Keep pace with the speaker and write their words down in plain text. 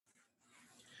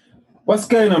What's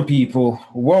going on, people?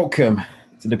 Welcome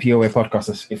to the POA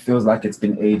podcast. It feels like it's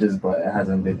been ages, but it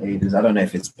hasn't been ages. I don't know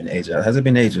if it's been ages. Has it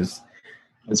been ages?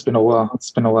 It's been a while. It's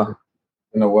been a while.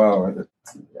 In a while.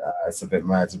 It's a bit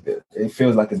mad. It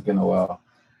feels like it's been a while.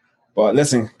 But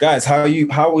listen, guys, how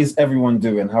is everyone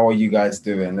doing? How are you guys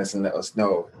doing? Listen, let us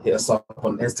know. Hit us up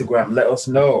on Instagram. Let us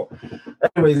know.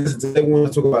 Anyways, listen, today we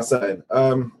want to talk about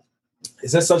something.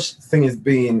 Is there such thing as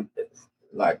being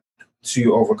like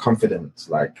too overconfident?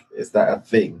 Like, is that a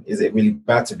thing? Is it really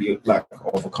bad to be like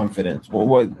overconfident?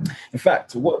 What in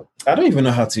fact, what I don't even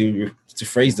know how to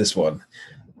phrase this one.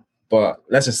 But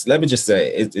let me just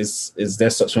say, is there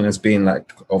such one as being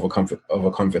like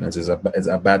overconfidence is a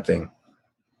bad thing?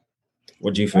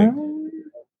 What do you think?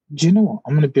 Do you know what?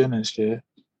 I'm going to be honest here.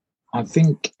 I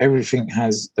think everything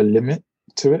has a limit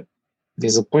to it.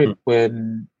 There's a point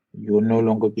when you're no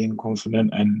longer being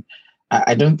confident, and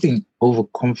I don't think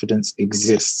overconfidence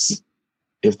exists,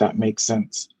 if that makes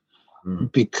sense.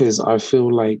 Because I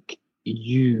feel like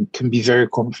you can be very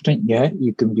confident. Yeah,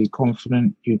 you can be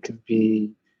confident. You can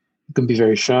be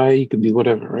very shy. You can be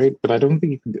whatever, right? But I don't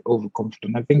think you can be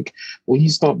overconfident. I think when you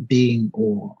start being,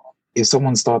 or if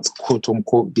someone starts quote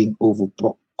unquote being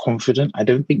overconfident, I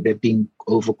don't think they're being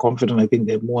overconfident. I think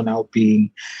they're more now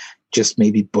being just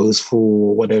maybe boastful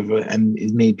or whatever, and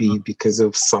it may be because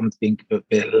of something that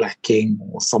they're lacking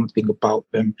or something about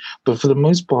them. But for the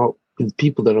most part, with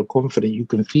people that are confident, you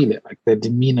can feel it. Like their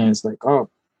demeanor is like, oh,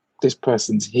 this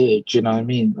person's here. Do you know what I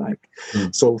mean? Like,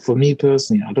 so for me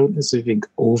personally, I don't necessarily think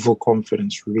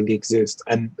overconfidence really exists.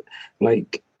 And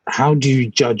like, how do you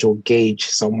judge or gauge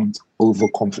someone's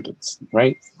overconfidence,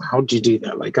 right? How do you do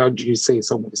that? Like, how do you say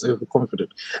someone is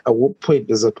overconfident? At what point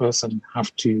does a person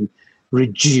have to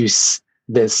reduce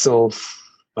their self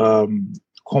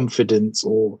confidence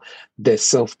or their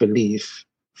self belief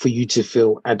for you to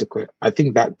feel adequate? I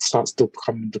think that starts to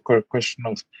come the correct question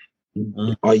of,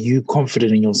 are you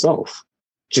confident in yourself?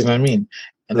 Do you know what I mean?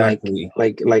 And Exactly.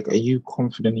 like, are you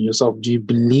confident in yourself? Do you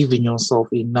believe in yourself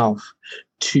enough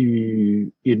to,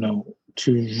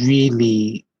 to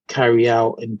really carry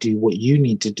out and do what you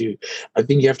need to do? I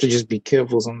think you have to just be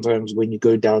careful sometimes when you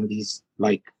go down these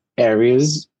like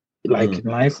areas like in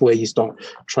life where you start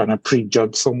trying to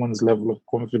prejudge someone's level of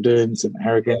confidence and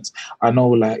arrogance. I know,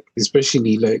 like,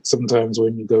 especially like sometimes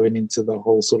when you're going into the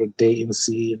whole sort of dating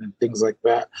scene and things like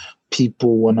that,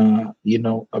 people want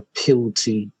to, appeal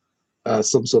to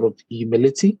some sort of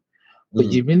humility, but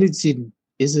humility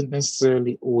isn't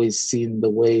necessarily always seen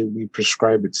the way we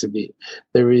prescribe it to be.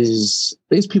 There's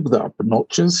people that are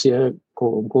obnoxious, yeah,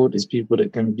 quote unquote. There's people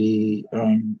that can be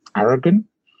arrogant,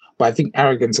 but I think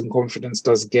arrogance and confidence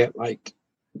does get like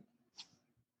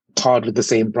tarred with the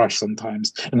same brush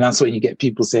sometimes, and that's when you get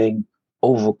people saying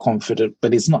overconfident,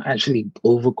 but it's not actually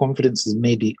overconfidence. Is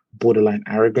maybe borderline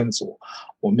arrogance,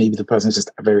 or maybe the person is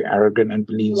just very arrogant and Like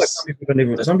believes.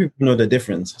 some people know the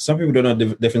difference. Some people don't know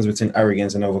the difference between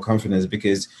arrogance and overconfidence,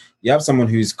 because you have someone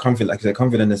who's confident, like they're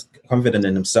confident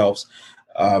in themselves,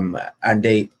 and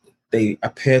they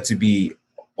appear to be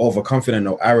overconfident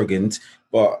or arrogant,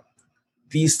 but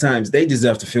these times they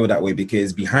deserve to feel that way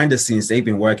because behind the scenes they've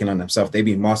been working on themselves. They've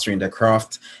been mastering their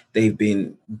craft. They've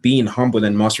been being humble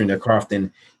and mastering their craft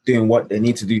and doing what they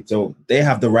need to do. So they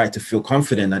have the right to feel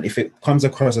confident. And if it comes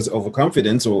across as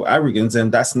overconfidence or arrogance,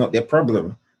 then that's not their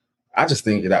problem. I just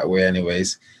think that way,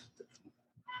 anyways.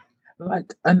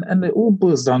 Like, and it all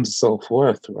boils down to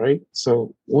self-worth, right?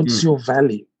 So what's your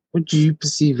value? What do you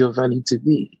perceive your value to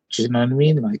be? Do you know what I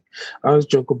mean? Like, I always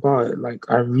joke about it. Like,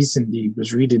 I recently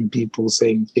was reading people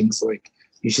saying things like,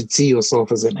 you should see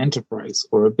yourself as an enterprise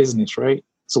or a business, right?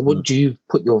 So what do you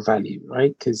put your value,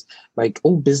 right? Because like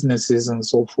all businesses and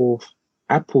so forth,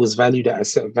 Apple is valued at a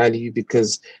set value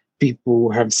because people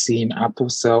have seen Apple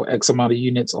sell X amount of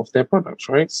units of their products,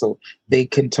 right? So they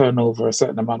can turn over a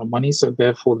certain amount of money. So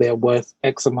therefore they're worth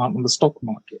X amount on the stock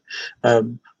market,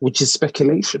 which is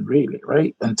speculation really,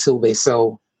 right? Until they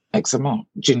sell X amount.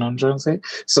 Do you know what I'm trying to say?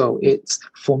 So it's,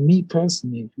 for me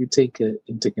personally, if you take it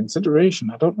into consideration,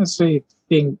 I don't necessarily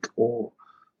think or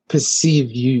perceive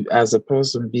you as a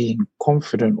person being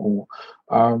confident or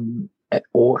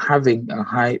having a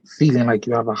high feeling like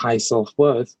you have a high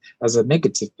self-worth as a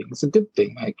negative thing. It's a good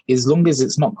thing, like as long as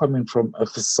it's not coming from a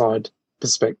facade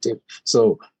perspective.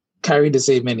 So carry the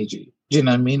same energy. Do you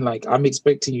know what I mean? Like, I'm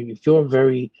expecting you, if you're a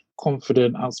very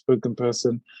confident, outspoken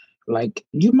person, like,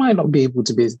 you might not be able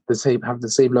to be the same, have the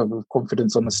same level of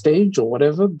confidence on the stage or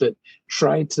whatever, but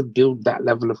try to build that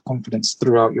level of confidence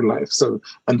throughout your life. So,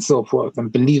 and self-worth,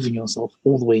 and believe in yourself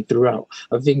all the way throughout.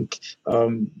 I think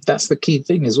that's the key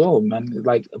thing as well, man.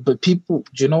 Like, but people,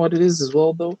 do you know what it is as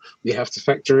well, though? We have to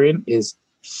factor in is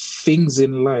things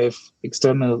in life,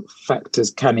 external factors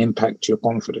can impact your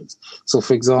confidence. So,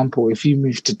 for example, if you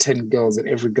move to 10 girls and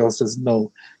every girl says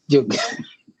no, you're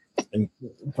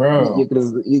Bro,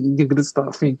 you're gonna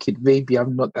start thinking maybe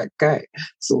I'm not that guy.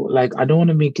 So like I don't want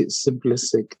to make it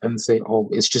simplistic and say, oh,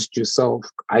 it's just yourself.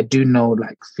 I do know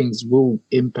like things will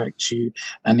impact you,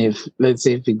 and if let's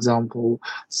say, for example,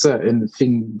 certain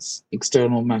things,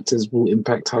 external matters will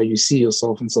impact how you see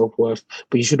yourself and self-worth,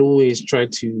 but you should always try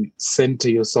to center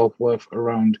your self-worth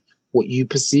around what you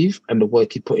perceive and the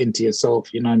work you put into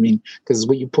yourself. You know what I mean? Because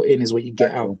what you put in is what you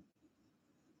get out.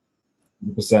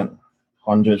 100%,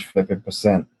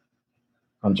 150%,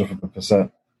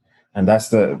 150%, and that's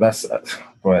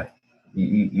boy,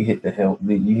 you hit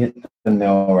you hit the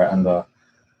nail right on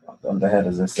the head,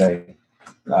 as I say.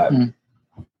 Like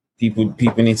people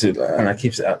need to, and I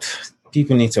keep saying,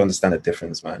 people need to understand the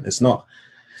difference, man. It's not.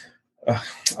 I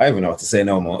don't even know what to say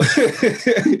no more.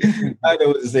 I don't know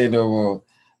what to say no more.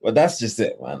 But that's just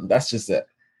it, man. That's just it.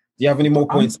 Do you have any more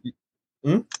points?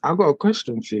 I've got a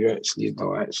question for you, actually,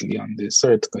 on this.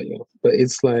 Sorry to cut you off, but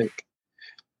it's like,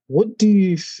 what do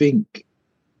you think,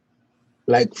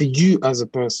 like, for you as a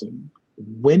person,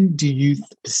 when do you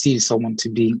perceive someone to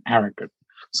being arrogant?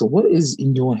 So what is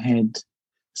in your head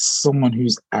someone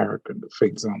who's arrogant, for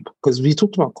example? Because we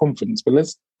talked about confidence, but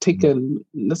let's take a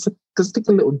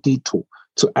little detour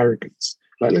to arrogance.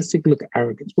 Like, let's take a look at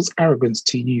arrogance. What's arrogance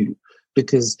to you?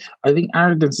 Because I think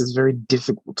arrogance is very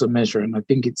difficult to measure, and I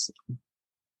think it's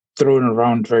thrown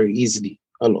around very easily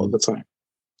a lot of the time.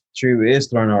 True, it is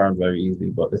thrown around very easily,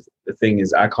 but the thing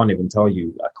is, I can't even tell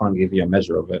you. I can't give you a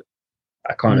measure of it.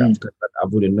 I can't. I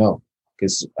wouldn't know,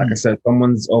 because, like I said,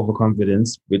 someone's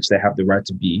overconfidence, which they have the right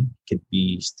to be, could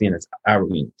be seen as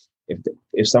arrogant.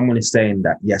 If someone is saying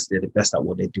that yes, they're the best at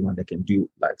what they do and they can do,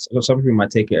 like, so some people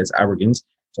might take it as arrogance.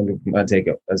 Some people might take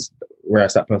it as,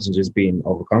 whereas that person just being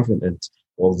overconfident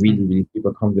or really, really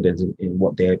super confident in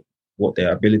what their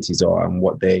abilities are and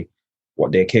what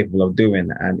they're capable of doing.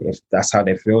 And if that's how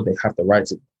they feel, they have the right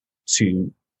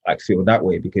to like feel that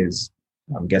way, because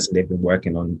I'm guessing they've been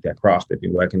working on their craft. They've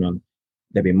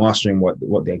been mastering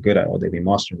what they're good at, or they've been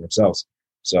mastering themselves.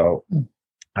 So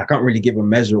I can't really give a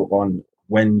measure on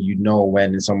when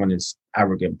someone is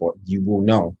arrogant, but you will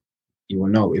know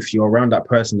if you're around that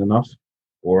person enough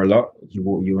or a lot, you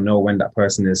will know when that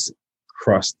person has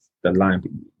crossed the line.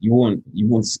 You won't,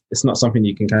 it's not something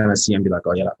you can kind of see and be like,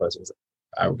 oh yeah, that person's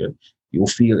arrogant. You'll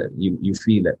feel it. You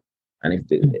feel it. And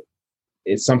if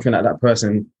it's something that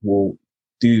person will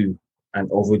do and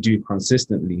overdo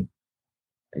consistently,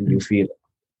 and you feel it.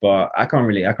 But I can't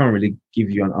really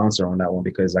give you an answer on that one,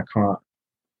 because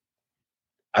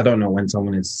I don't know when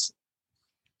someone is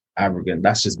arrogant.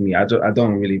 That's just me. I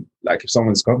don't really, like, if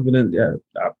someone's confident, yeah,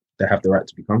 they have the right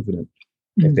to be confident.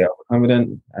 If they're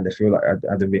confident and they feel like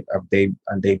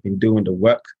they've been doing the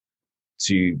work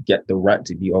to get the right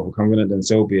to be overconfident, then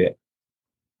so be it.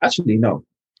 Actually, no.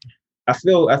 I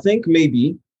think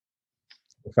maybe,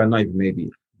 if I not even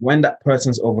maybe, when that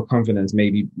person's overconfidence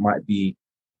maybe might be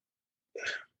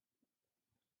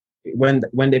when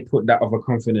they put that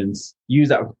overconfidence,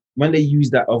 when they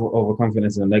use that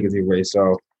overconfidence in a negative way.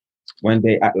 So when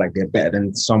they act like they're better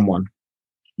than someone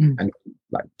and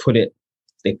like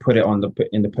they put it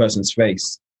in the person's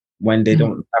face when they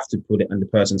don't have to put it in the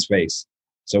person's face.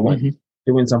 So when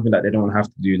doing something that they don't have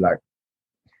to do, like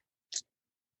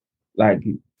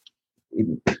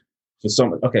for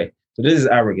someone, okay. So this is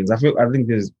arrogance. I think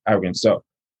this is arrogance. So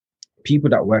people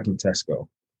that work in Tesco,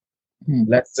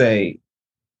 let's say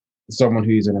someone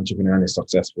who's an entrepreneur and is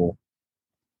successful,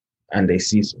 and they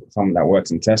see someone that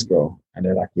works in Tesco and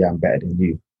they're like, yeah, I'm better than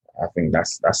you. I think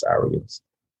that's arrogance.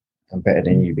 I'm better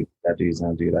than you because I do this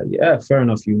and I do that. Yeah, fair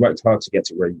enough. You worked hard to get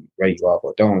to where you are,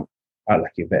 but don't act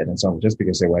like you're better than someone just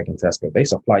because they work in Tesco. They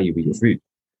supply you with your food.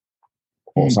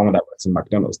 Or someone that works in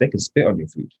McDonald's, they can spit on your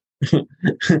food.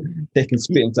 They can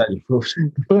spit inside your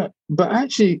food. But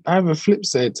actually, I have a flip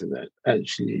side to that.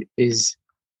 Actually, is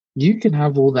you can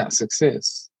have all that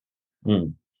success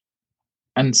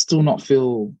and still not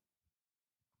feel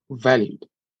valued,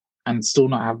 and still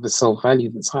not have the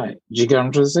self-value that's high. Do you get what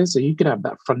I'm trying to say? So you could have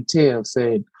that frontier of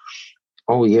saying,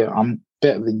 oh yeah, I'm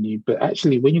better than you. But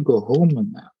actually, when you go home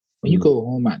when you go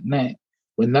home at night,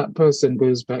 when that person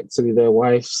goes back to their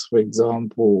wives, for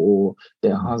example, or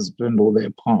their husband or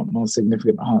their partner or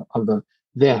significant other,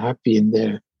 they're happy in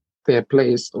their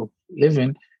place of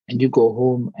living, and you go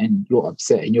home and you're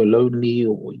upset and you're lonely,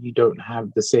 or you don't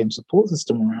have the same support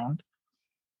system around,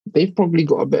 they've probably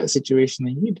got a better situation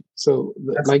than you do. So,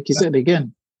 like you said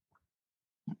again,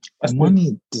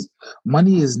 money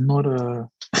is not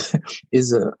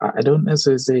is I don't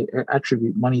necessarily say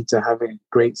attribute money to having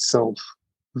great self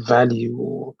value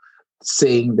or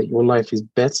saying that your life is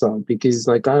better, because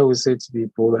like I always say to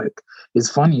people, like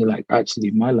it's funny, like actually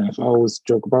in my life I always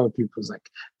joke about people's like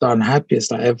the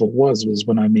unhappiest I ever was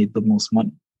when I made the most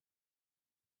money,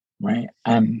 right?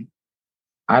 And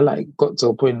I like got to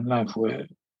a point in life where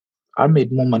I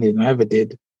made more money than I ever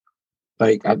did.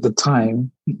 Like at the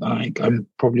time, like I'm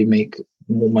probably make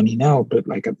more money now, but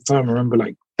like at the time, I remember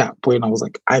like that point, I was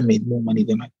like, I made more money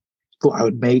than I thought I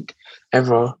would make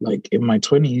ever, like in my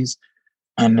 20s.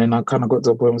 And then I kind of got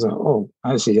to a point where I was like, oh,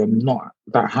 actually, I'm not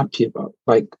that happy about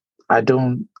like I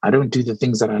don't do the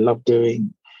things that I love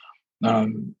doing.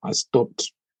 I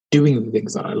stopped doing the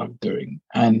things that I love doing,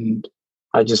 and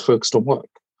I just focused on work.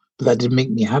 But that didn't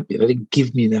make me happy. That didn't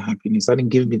give me the happiness. That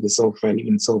didn't give me the self value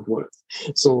and self worth.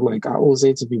 So, like I always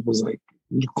say to people, is like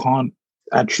you can't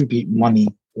attribute money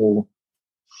or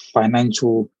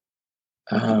financial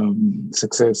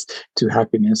success to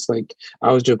happiness. Like I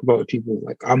always joke about with people,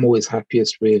 like I'm always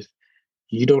happiest with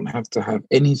you don't have to have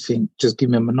anything. Just give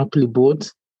me a Monopoly board.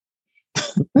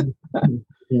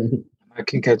 I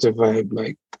can catch a vibe.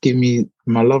 Like, give me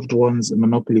my loved ones a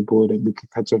Monopoly board and we can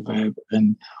catch a vibe.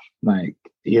 And, like,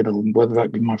 you know, whether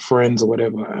that be my friends or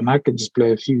whatever. And I could just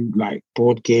play a few, like,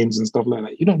 board games and stuff like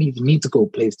that. You don't even need to go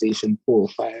PlayStation 4 or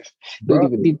 5. You don't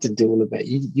even need to do all of that.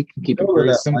 You can keep it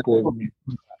very simple.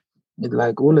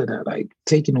 Like, all of that, like,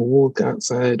 taking a walk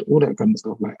outside, all that kind of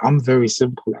stuff. Like, I'm very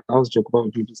simple. Like, I was joking about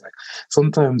with people. Like,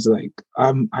 sometimes, like,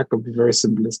 I could be very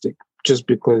simplistic just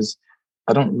because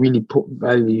I don't really put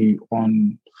value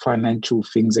on financial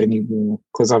things anymore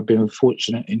because I've been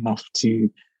fortunate enough to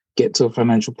get to a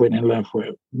financial point in life where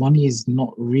money is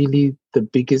not really the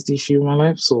biggest issue in my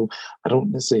life. So I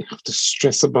don't necessarily have to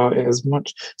stress about it as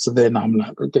much. So then I'm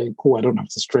like, okay, cool. I don't have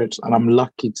to stretch. And I'm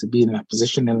lucky to be in that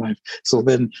position in life. So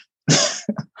then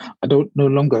I don't no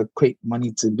longer equate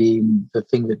money to being the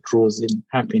thing that draws in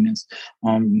happiness.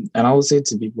 And I would say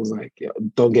to people like,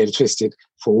 don't get it twisted.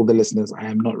 For all the listeners, I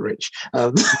am not rich.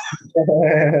 I've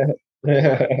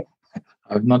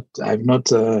not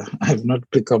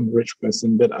become a rich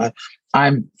person, but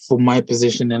I'm for my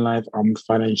position in life, I'm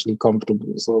financially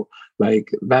comfortable. So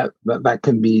like that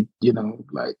can be, you know,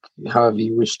 like however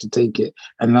you wish to take it.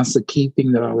 And that's the key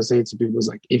thing that I would say to people is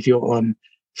like, if you're on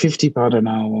 £50 an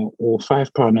hour or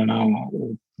 £5 an hour,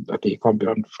 or okay, you can't be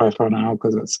on £5 an hour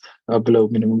because that's below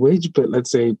minimum wage, but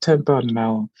let's say £10 an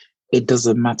hour, it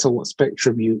doesn't matter what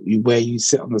spectrum you where you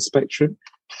sit on the spectrum,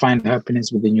 find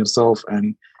happiness within yourself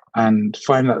and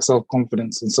find that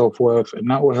self-confidence and self-worth,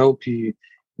 and that will help you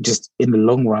just in the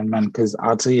long run, man. Because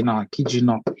I'll tell you now, I kid you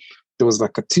not, there was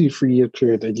like a 2-3 year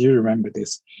period, and you remember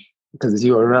this because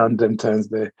you were around them times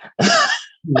there.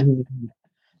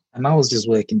 And I was just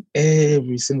working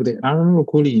every single day. And I remember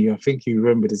calling you. I think you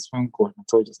remember this phone call. And I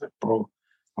told you, like, bro,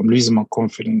 I'm losing my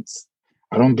confidence.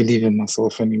 I don't believe in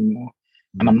myself anymore.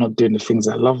 And I'm not doing the things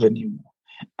I love anymore.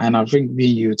 And I think me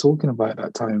and you were talking about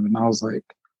that time. And I was like,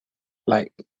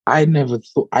 I never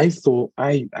thought, when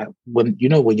when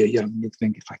you're young, you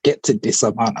think if I get to this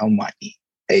amount of money,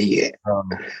 yeah,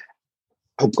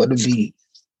 I'm going to be,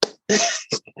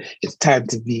 it's time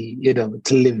to be,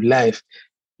 to live life.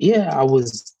 Yeah, I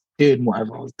was doing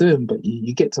whatever I was doing, but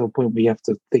you get to a point where you have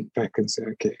to think back and say,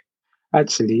 okay,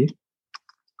 actually,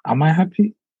 am I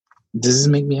happy? Does this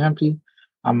make me happy?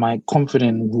 Am I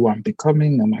confident in who I'm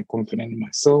becoming? Am I confident in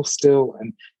myself still?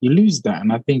 And you lose that.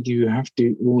 And I think you have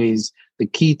to always, the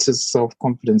key to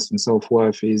self-confidence and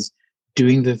self-worth is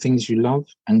doing the things you love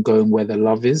and going where the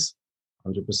love is.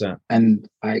 100%. And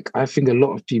like, I think a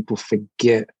lot of people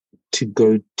forget to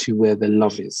go to where the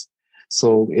love is.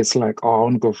 So it's like, oh, I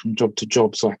want to go from job to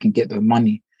job so I can get the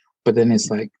money. But then it's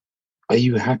like, are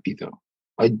you happy though?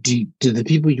 Do the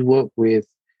people you work with,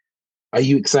 are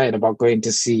you excited about going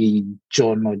to see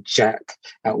John or Jack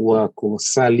at work, or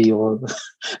Sally or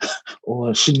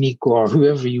Shaniqua or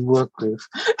whoever you work with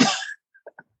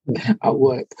at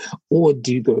work? Or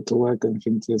do you go to work and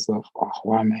think to yourself, oh,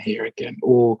 why am I here again?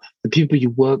 Or the people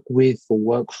you work with or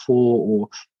work for, or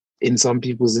in some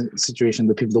people's situation,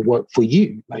 the people that work for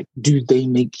you, like, do they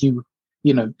make you,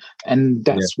 and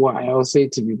that's why I always say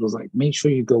to people, like, make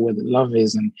sure you go where the love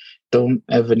is and don't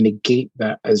ever negate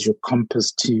that as your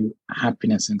compass to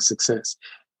happiness and success.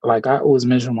 Like, I always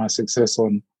measure my success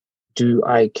on, do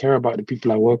I care about the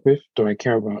people I work with? Do I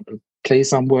care about the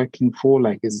place I'm working for?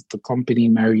 Like, is the company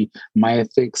marry my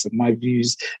ethics and my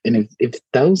views? And if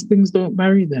those things don't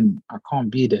marry, then I can't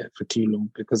be there for too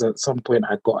long, because at some point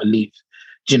I got to leave.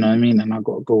 Do you know what I mean? And I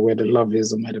got to go where the love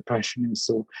is and where the passion is.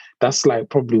 So that's like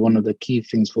probably one of the key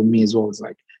things for me as well. Is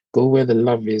like, Go where the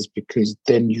love is, because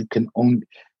then you can only,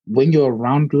 when you're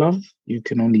around love, you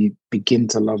can only begin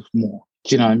to love more.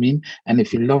 Do you know what I mean? And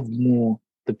if you love more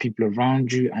the people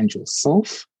around you and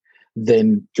yourself,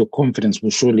 then your confidence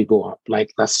will surely go up.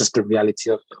 Like, that's just the reality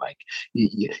of it. Like,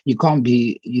 you can't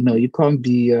be, you can't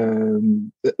be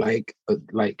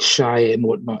like shy and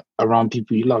whatnot around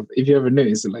people you love. If you ever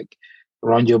notice, like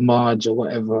around your Marge or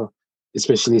whatever,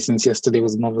 especially since yesterday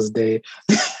was Mother's Day,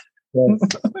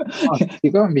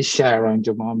 you can't be shy around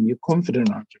your mom. You're confident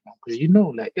around your mom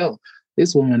because like, yo,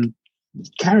 this woman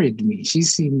carried me.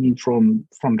 She's seen me from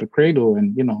the cradle,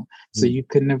 and so you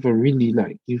can never really,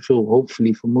 like, you feel,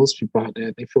 hopefully for most people out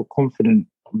there, they feel confident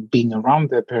being around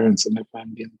their parents and their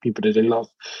family and people that they love,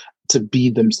 to be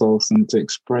themselves and to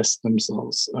express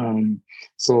themselves.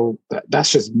 So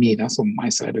that's just me. That's on my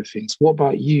side of things. What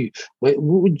about you? What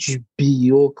would you be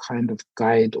your kind of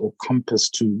guide or compass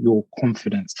to your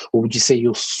confidence? Or would you say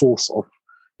your source of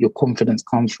your confidence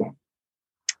comes from?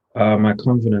 My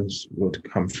confidence would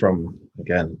come from,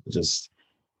 again, just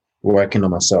working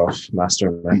on myself,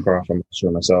 mastering my craft, and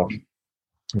mastering myself,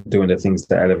 doing the things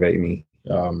that elevate me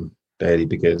daily.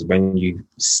 Because when you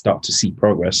start to see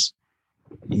progress,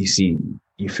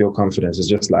 you feel confidence. It's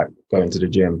just like going to the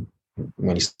gym.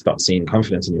 When you start seeing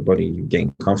confidence in your body, you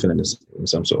gain confidence in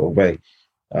some sort of way.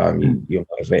 You're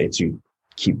motivated to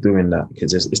keep doing that,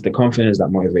 because it's the confidence that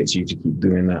motivates you to keep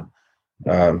doing that.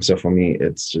 So for me,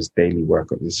 it's just daily work.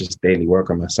 It's just daily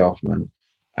work on myself, man.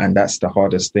 And that's the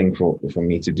hardest thing for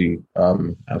me to do,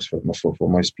 as for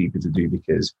most people to do,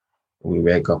 because we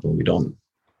wake up and we don't.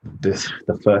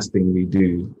 The first thing we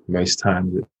do most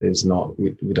times is not,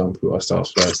 we don't put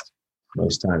ourselves first.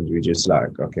 Most times we just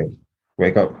like, okay,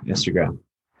 wake up, Instagram.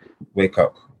 Wake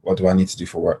up, what do I need to do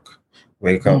for work?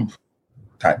 Wake up,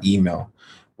 that email.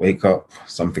 Wake up,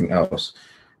 something else.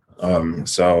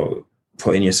 So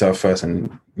putting yourself first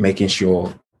and making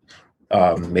sure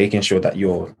that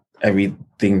you're,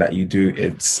 everything that you do,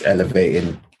 it's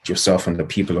elevating yourself and the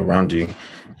people around you.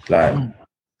 Like,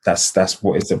 that's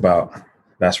what it's about.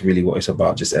 That's really what it's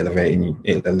about. Just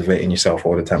elevating yourself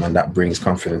all the time, and that brings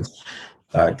confidence.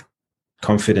 Like,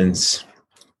 confidence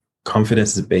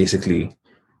is basically,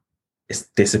 it's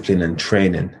discipline and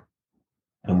training.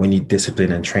 And when you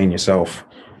discipline and train yourself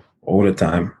all the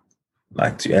time,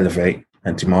 like, to elevate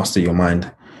and to master your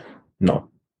mind, not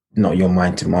your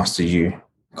mind to master you,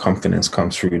 confidence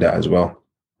comes through that as well.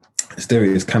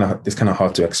 It's kind of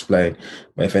hard to explain,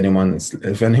 but if anyone's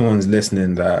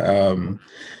listening that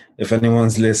if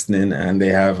anyone's listening and they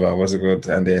have what's it called,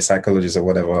 and they're psychologists or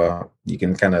whatever, you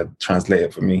can kind of translate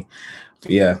it for me.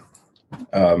 But yeah,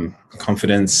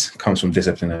 confidence comes from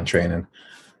discipline and training.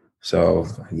 So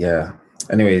yeah.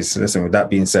 Anyways, listen, with that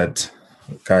being said,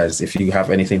 guys, if you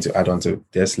have anything to add on to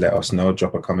this, let us know.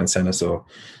 Drop a comment, send us a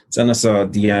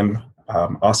DM,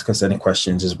 ask us any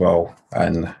questions as well,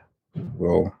 and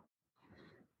we'll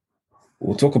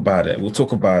talk about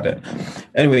it.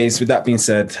 Anyways, with that being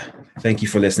said, thank you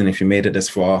for listening. If you made it this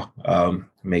far,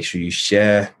 make sure you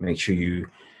share, make sure you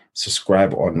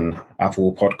subscribe on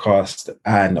Apple Podcast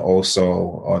and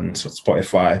also on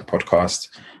Spotify podcast.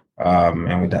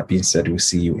 And with that being said, we'll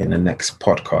see you in the next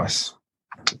podcast.